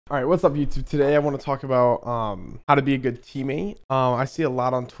All right, what's up, YouTube? Today I want to talk about how to be a good teammate. I see a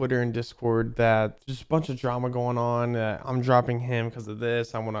lot on Twitter and Discord that there's a bunch of drama going on. I'm dropping him because of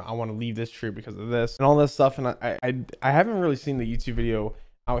this. I wanna leave this troop because of this and all this stuff. And I haven't really seen the YouTube video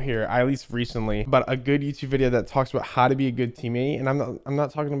out here, at least recently, but a good YouTube video that talks about how to be a good teammate. And I'm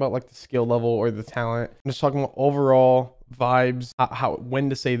not talking about like the skill level or the talent. I'm just talking about overall vibes, how when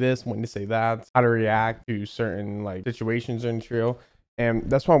to say this, when to say that, how to react to certain like situations in trio. And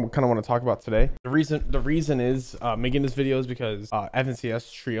that's what I kind of want to talk about today. The reason is making this video is because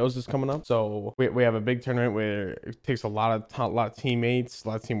FNCS trios is coming up. So we have a big tournament where it takes a lot of teammates, a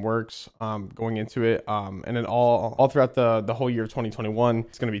lot of teamworks going into it. And then all throughout the whole year of 2021,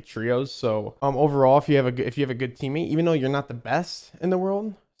 it's going to be trios. So overall, if you have a good teammate, even though you're not the best in the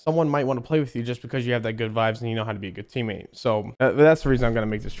world, someone might want to play with you just because you have that good vibes and you know how to be a good teammate. So that's the reason I'm going to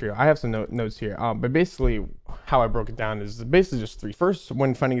make this trio. I have some notes here. But basically how I broke it down is basically just three. First,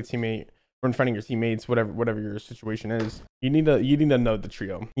 when finding a teammate, when finding your teammates, whatever your situation is, you need to know the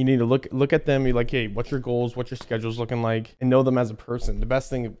trio. You need to look at them. You're like, hey, what's your goals? What's your schedules looking like? And know them as a person. The best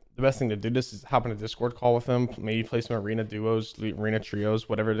thing to do this is hop in a Discord call with them. Maybe play some arena duos, arena trios,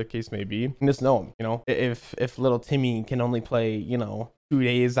 whatever the case may be, and just know them. You know, if little Timmy can only play, 2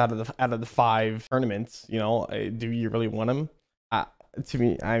 days out of the 5 tournaments, do you really want him?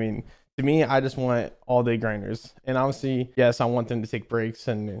 To me, I just want all day grinders. And obviously, yes, I want them to take breaks,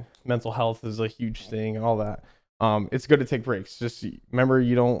 and mental health is a huge thing and all that. It's good to take breaks. Just remember,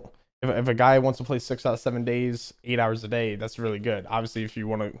 you don't, if a guy wants to play 6 out of 7 days, 8 hours a day, that's really good. Obviously, if you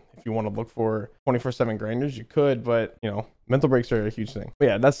want to look for 24/7 grinders, you could, but mental breaks are a huge thing. But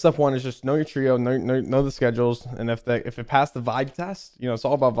yeah, that's step one, is just know your trio, know the schedules, and if it passed the vibe test, it's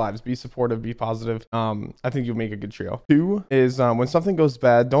all about vibes. Be supportive, be positive. I think you'll make a good trio. 2 is when something goes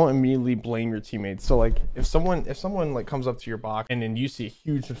bad, don't immediately blame your teammates. So like if someone like comes up to your box and then you see a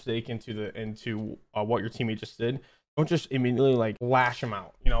huge mistake into what your teammate just did, don't just immediately like lash them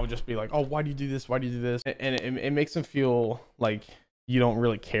out. Just be like, oh, why do you do this? Why do you do this? And it makes them feel like you don't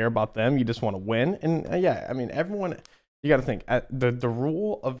really care about them. You just want to win. And yeah, I mean, everyone, you got to think at the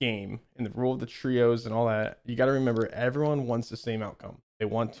rule of game and the rule of the trios and all that. You got to remember, everyone wants the same outcome. They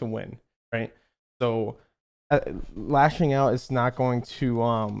want to win, right? So lashing out is not going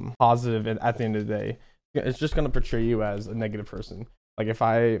to positive at the end of the day. It's just going to portray you as a negative person.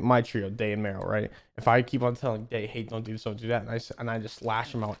 Like my trio, Day and Meryl, right? If I keep on telling Day, hey, don't do this, don't do that, and I just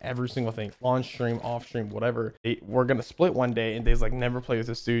lash him out every single thing, on stream, off stream, whatever, we're gonna split one day, and Day's like, never play with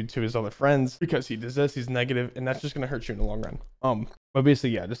this dude to his other friends because he does this, he's negative, and that's just gonna hurt you in the long run. But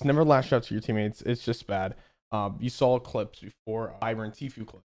basically, yeah, just never lash out to your teammates. It's just bad. You saw clips before, Fiber and Tfue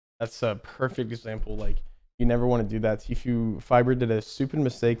clip. That's a perfect example. Like, you never want to do that. Fiber did a stupid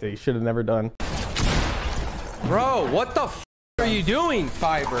mistake that he should have never done. Bro, what the f are you doing,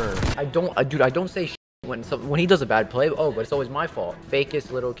 Fiber? Dude, I don't say shit when he does a bad play. Oh, but it's always my fault.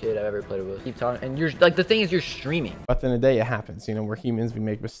 Fakest little kid I've ever played with. Keep telling, and you're like, the thing is, you're streaming. But at the end of the day, it happens. We're humans, we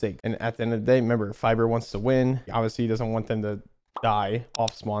make mistakes. And at the end of the day, remember, Fiber wants to win. Obviously, he doesn't want them to die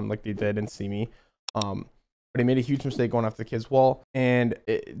off spawn like they did in See Me. But he made a huge mistake going off the kid's wall, and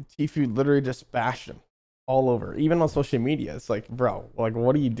Tfue literally just bashed him all over, even on social media. It's like, bro, like,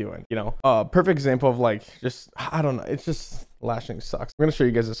 what are you doing? Perfect example of like, just, I don't know, it's just, lashing sucks. I'm gonna show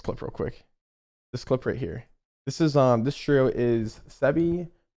you guys this clip real quick. This clip right here. This is this trio is Sebi,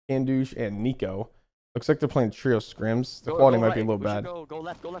 Pandush, and Nico. Looks like they're playing trio scrims. The quality might be a little bad. Go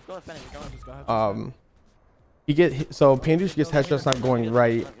left, finish. So Pandush gets headshots not going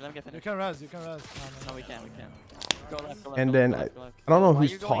right. You can res. No, we can't. Go left. And then I don't know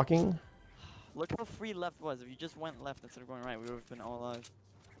who's talking. Look how free left was. If you just went left instead of going right, we would have been all alive.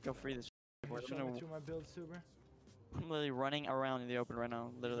 Go free this. I'm literally running around in the open right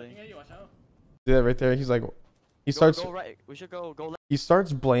now. Literally. See that right there? He's like, go right. We should go left. He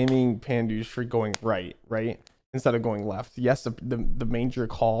starts blaming Pandush for going right, instead of going left. Yes, the major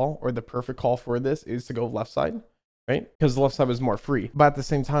call, or the perfect call for this, is to go left side, right? Because the left side was more free. But at the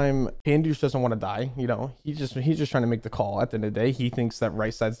same time, Pandush doesn't want to die. He's just trying to make the call. At the end of the day, he thinks that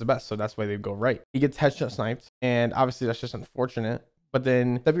right side's the best, so that's why they go right. He gets headshot sniped, and obviously that's just unfortunate. But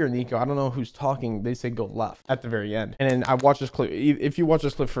then Sebi or Nico, I don't know who's talking, they say go left at the very end. And then I watched this clip. If you watch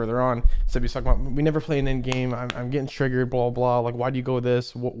this clip further on, Sebi's talking about, we never play an end game. I'm getting triggered, blah, blah. Like, why do you go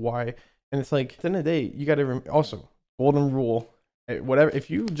this? Why? And it's like, at the end of the day, you got to also, golden rule, whatever. If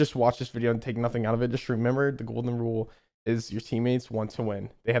you just watch this video and take nothing out of it, just remember the golden rule is your teammates want to win.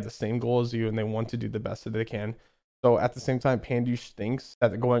 They have the same goal as you, and they want to do the best that they can. So at the same time, Pandush thinks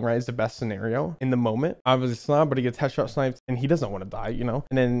that going right is the best scenario in the moment. Obviously it's not, but he gets headshot sniped and he doesn't want to die, And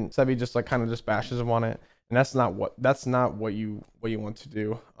then Sebi just like kind of just bashes him on it. and that's not what you want to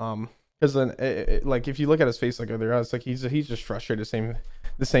do. Because then like if you look at his face like earlier, it's like he's just frustrated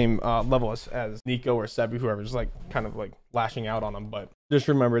the same level as Nico or Sebi, whoever's like kind of like lashing out on him. But just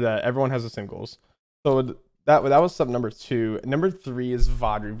remember that everyone has the same goals. So that was step number 2. Number 3 is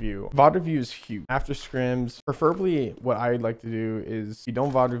VOD review. VOD review is huge. After scrims, preferably what I'd like to do is you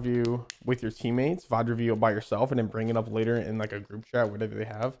don't VOD review with your teammates, VOD review by yourself and then bring it up later in like a group chat, whatever they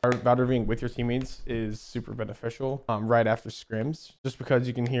have. VOD reviewing with your teammates is super beneficial right after scrims, just because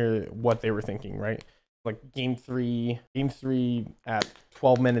you can hear what they were thinking, right? Like game three at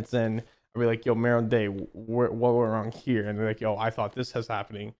 12 minutes in, I'll be like, yo, Meron Day, what went wrong here? And they're like, yo, I thought this was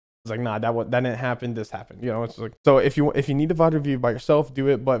happening. It's like, nah, that didn't happen. This happened. You know, it's like, so if you need to VOD review by yourself, do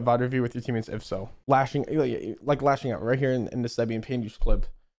it, but VOD review with your teammates if so. Lashing out right here in the Sebi and Pain Use clip.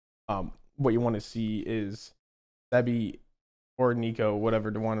 What you want to see is Sebi or Nico, whatever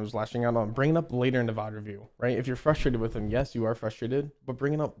the one who's lashing out on, bring it up later in the VOD review, right? If you're frustrated with them, yes, you are frustrated, but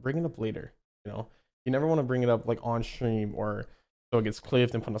bring it up later. You know, you never want to bring it up like on stream or so it gets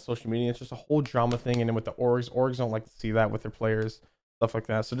clipped and put on social media. It's just a whole drama thing. And then with the orgs don't like to see that with their players. Stuff like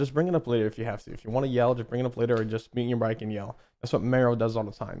that. So just bring it up later if you have to. If you want to yell, just bring it up later, or just meet your bike and yell. That's what Mero does all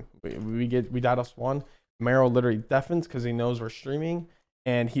the time. We died off spawn. Mero literally deafens because he knows we're streaming,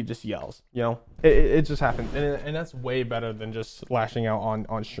 and he just yells. You know, it just happens, and that's way better than just lashing out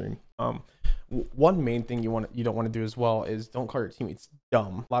on stream. One main thing you don't want to do as well is don't call your teammates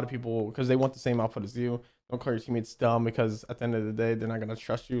dumb. A lot of people, because they want the same output as you, don't call your teammates dumb, because at the end of the day, they're not going to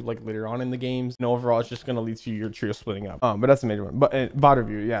trust you like later on in the games. And overall, it's just going to lead to your trio splitting up. But that's a major one. But VOD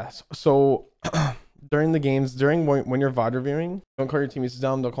review, yes. So during the games, when you're VOD reviewing, don't call your teammates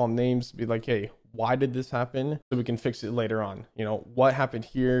dumb. Don't call them names. Be like, hey, why did this happen? So we can fix it later on. You know, what happened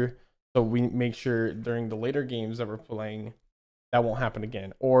here? So we make sure during the later games that we're playing, that won't happen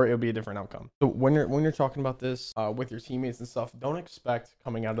again, or it'll be a different outcome. So when you're talking about this with your teammates and stuff, don't expect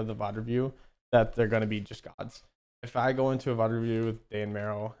coming out of the VOD review that they're gonna be just gods. If I go into a VOD review with Day and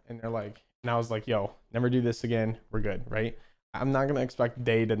Mero and they're like, and I was like, yo, never do this again, we're good, right? I'm not gonna expect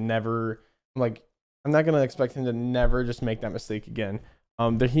Day to never, I'm not gonna expect him to never just make that mistake again.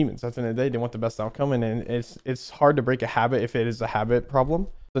 They're humans. At the end of the day, they want the best outcome, and it's hard to break a habit if it is a habit problem.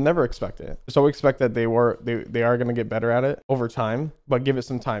 So never expect it. So expect that they are going to get better at it over time, but give it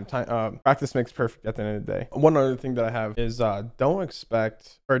some time. Practice makes perfect at the end of the day. One other thing that I have is don't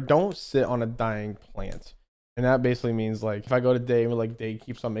sit on a dying plant. And that basically means, like, if I go to Day and like Day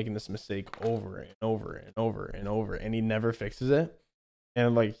keeps on making this mistake over and over and over and over, and he never fixes it,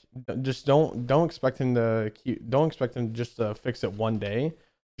 and like just don't expect him just to fix it one day.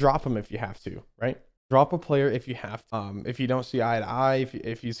 Drop him if you have to, right? Drop a player if you have to. If you don't see eye to eye,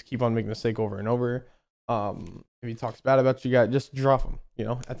 if you keep on making a mistake over and over, if he talks bad about you guys, just drop him. You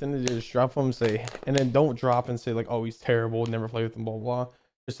know, at the end of the day, just drop him. And then don't drop and say like, oh, he's terrible, never play with him, blah blah blah.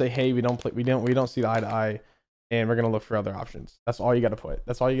 Just say, hey, we don't see eye to eye, and we're gonna look for other options. That's all you gotta put.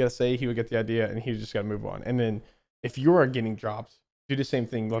 That's all you gotta say. He would get the idea, and he just gotta move on. And then if you are getting dropped, do the same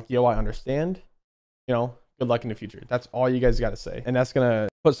thing. Like, yo, I understand. You know, good luck in the future. That's all you guys gotta say, and that's gonna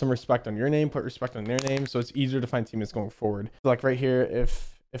put some respect on your name, put respect on their name, so it's easier to find teammates going forward. So like right here,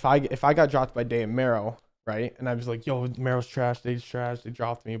 if I got dropped by Day and Mero, right, and I was like, yo, Mero's trash, Day's trash, they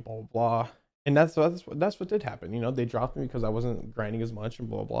dropped me, blah blah blah, and that's what did happen. You know, they dropped me because I wasn't grinding as much and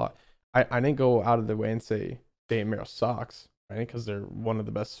blah blah blah. I didn't go out of the way and say Day and Mero sucks, right, because they're one of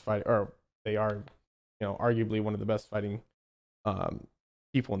the best fight, or they are, you know, arguably one of the best fighting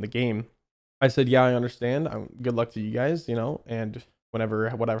people in the game. I said, yeah, I understand. Good luck to you guys, you know, and whatever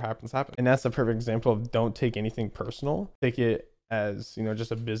happens. And that's a perfect example of don't take anything personal. Take it as, you know,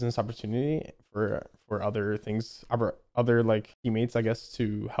 just a business opportunity for other things, other like teammates, I guess,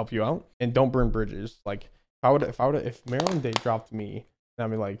 to help you out. And don't burn bridges. Like if Mero and Day dropped me, and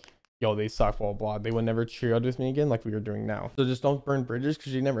I'd be like, yo, they suck, blah, blah, blah, they would never cheer out with me again like we were doing now. So just don't burn bridges,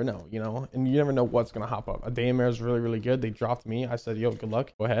 because you never know, you know, and you never know what's going to hop up. A Day and Mero's really, really good. They dropped me. I said, yo, good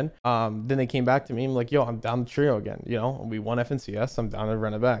luck. Go ahead. Then they came back to me and like, yo, I'm down the trio again. You know, we won FNCS. I'm down to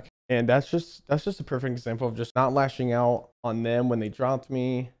run it back. And that's just a perfect example of just not lashing out on them when they dropped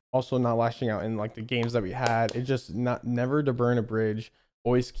me. Also not lashing out in like the games that we had. It just never to burn a bridge.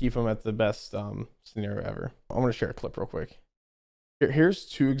 Always keep them at the best scenario ever. I want to share a clip real quick. Here's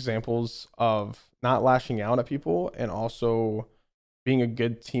 2 examples of not lashing out at people and also being a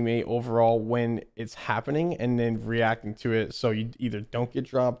good teammate overall when it's happening, and then reacting to it. So you either don't get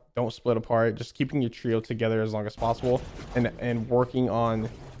dropped, don't split apart, just keeping your trio together as long as possible, and working on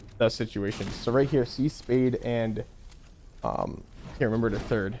the situation. So right here, see Spade and can't remember the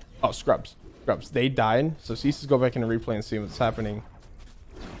third. Oh, Scrubs. They died. So Ceases go back in the replay and see what's happening.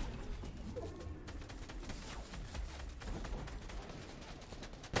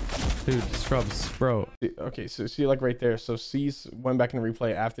 Dude, scrubs, bro. Okay, so see like right there. So C's went back in the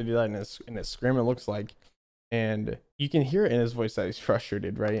replay after do that in his scrim, it looks like. And you can hear it in his voice that he's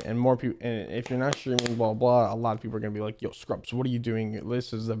frustrated, right? And more people, and if you're not streaming, blah, blah, a lot of people are going to be like, yo, Scrubs, what are you doing?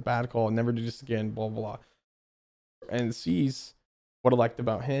 This is a bad call. Never do this again, blah, blah. And C's, what I liked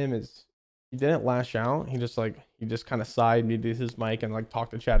about him is he didn't lash out. He just kind of sighed, muted his mic, and like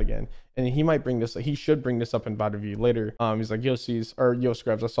talked to chat again. And he should bring this up in bot review later. He's like, yo, C's, or yo,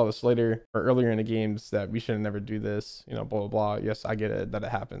 Scrubs, I saw this later or earlier in the games that we should never do this, you know, blah, blah, blah. Yes, I get it that it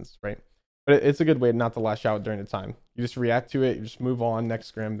happens, right? But it's a good way not to lash out during the time. You just react to it. You just move on. Next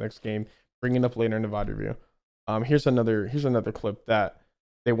scrim, next game. Bring it up later in the VOD review. Here's another clip that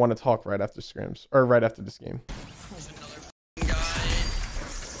they want to talk right after scrims or right after this game.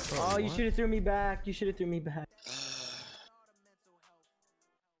 Oh, you should have threw me back. You should have threw me back.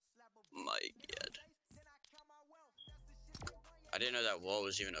 My God. I didn't know that wall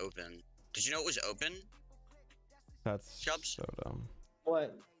was even open. Did you know it was open? That's Chubbs? so dumb.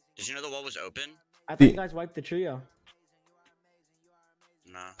 What? Did you know the wall was open? I thought you guys wiped the trio.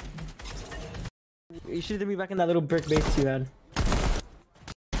 Nah. You should have threw me back in that little brick base you had.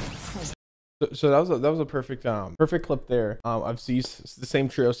 So that was a perfect clip there of C's, the same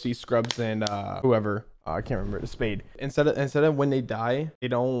trio, C, Scrubs, and whoever, I can't remember, the Spade. Instead of when they die, they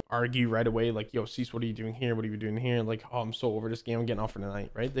don't argue right away like, yo, C's, what are you doing here? What are you doing here? Like, oh, I'm so over this game, I'm getting off for the night,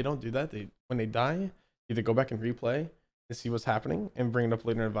 right? They don't do that. When they die, either go back and replay and see what's happening and bring it up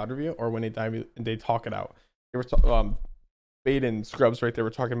later in a VOD review, or when they die, they talk it out. They were Spade and Scrubs right there were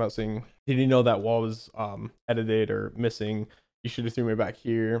talking about saying, did you know that wall was edited or missing? You should have threw me back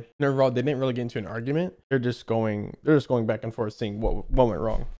here. They didn't really get into an argument. They're just going back and forth, seeing what went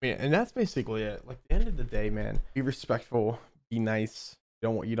wrong. Yeah, and that's basically it. Like, at the end of the day, man, be respectful, be nice.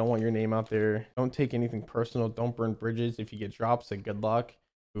 You don't want your name out there. Don't take anything personal. Don't burn bridges. If you get dropped, say good luck.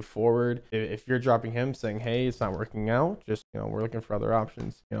 Move forward. If you're dropping him, saying, hey, it's not working out, just, you know, we're looking for other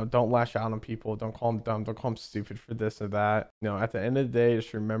options. You know, don't lash out on people. Don't call them dumb. Don't call them stupid for this or that. You know, at the end of the day,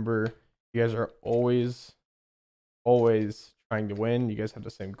 just remember, you guys are always trying to win. You guys have the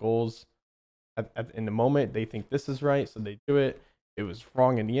same goals. In the moment, they think this is right, so they do it. It was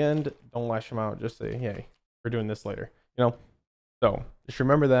wrong in the end. Don't lash them out. Just say, hey, we're doing this later. You know. So just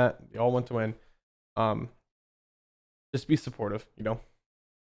remember that they all want to win. Just be supportive. You know.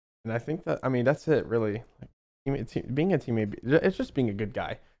 And I think that's it really. Like, being a teammate, it's just being a good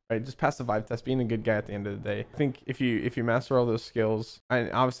guy. Right, just pass the vibe test, being a good guy at the end of the day. I think if you master all those skills, and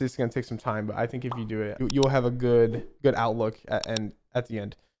obviously it's gonna take some time, but I think if you do it, you'll have a good outlook at the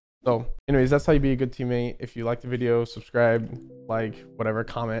end. So anyways, that's how you be a good teammate. If you like the video, subscribe, like, whatever,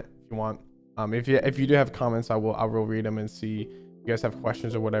 comment if you want. If you do have comments, I will read them and see. If you guys have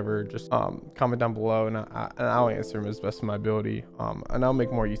questions or whatever, just comment down below, and I'll answer them as best of my ability. And I'll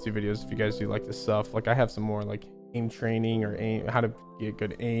make more YouTube videos if you guys do like this stuff. Like, I have some more like aim training or how to get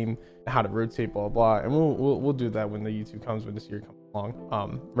good aim, how to rotate, blah blah, and we'll do that when the YouTube comes, when this year comes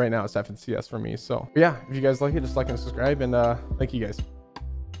along. Right now it's FNCS for me. So yeah, if you guys like it, just like and subscribe, and thank you guys.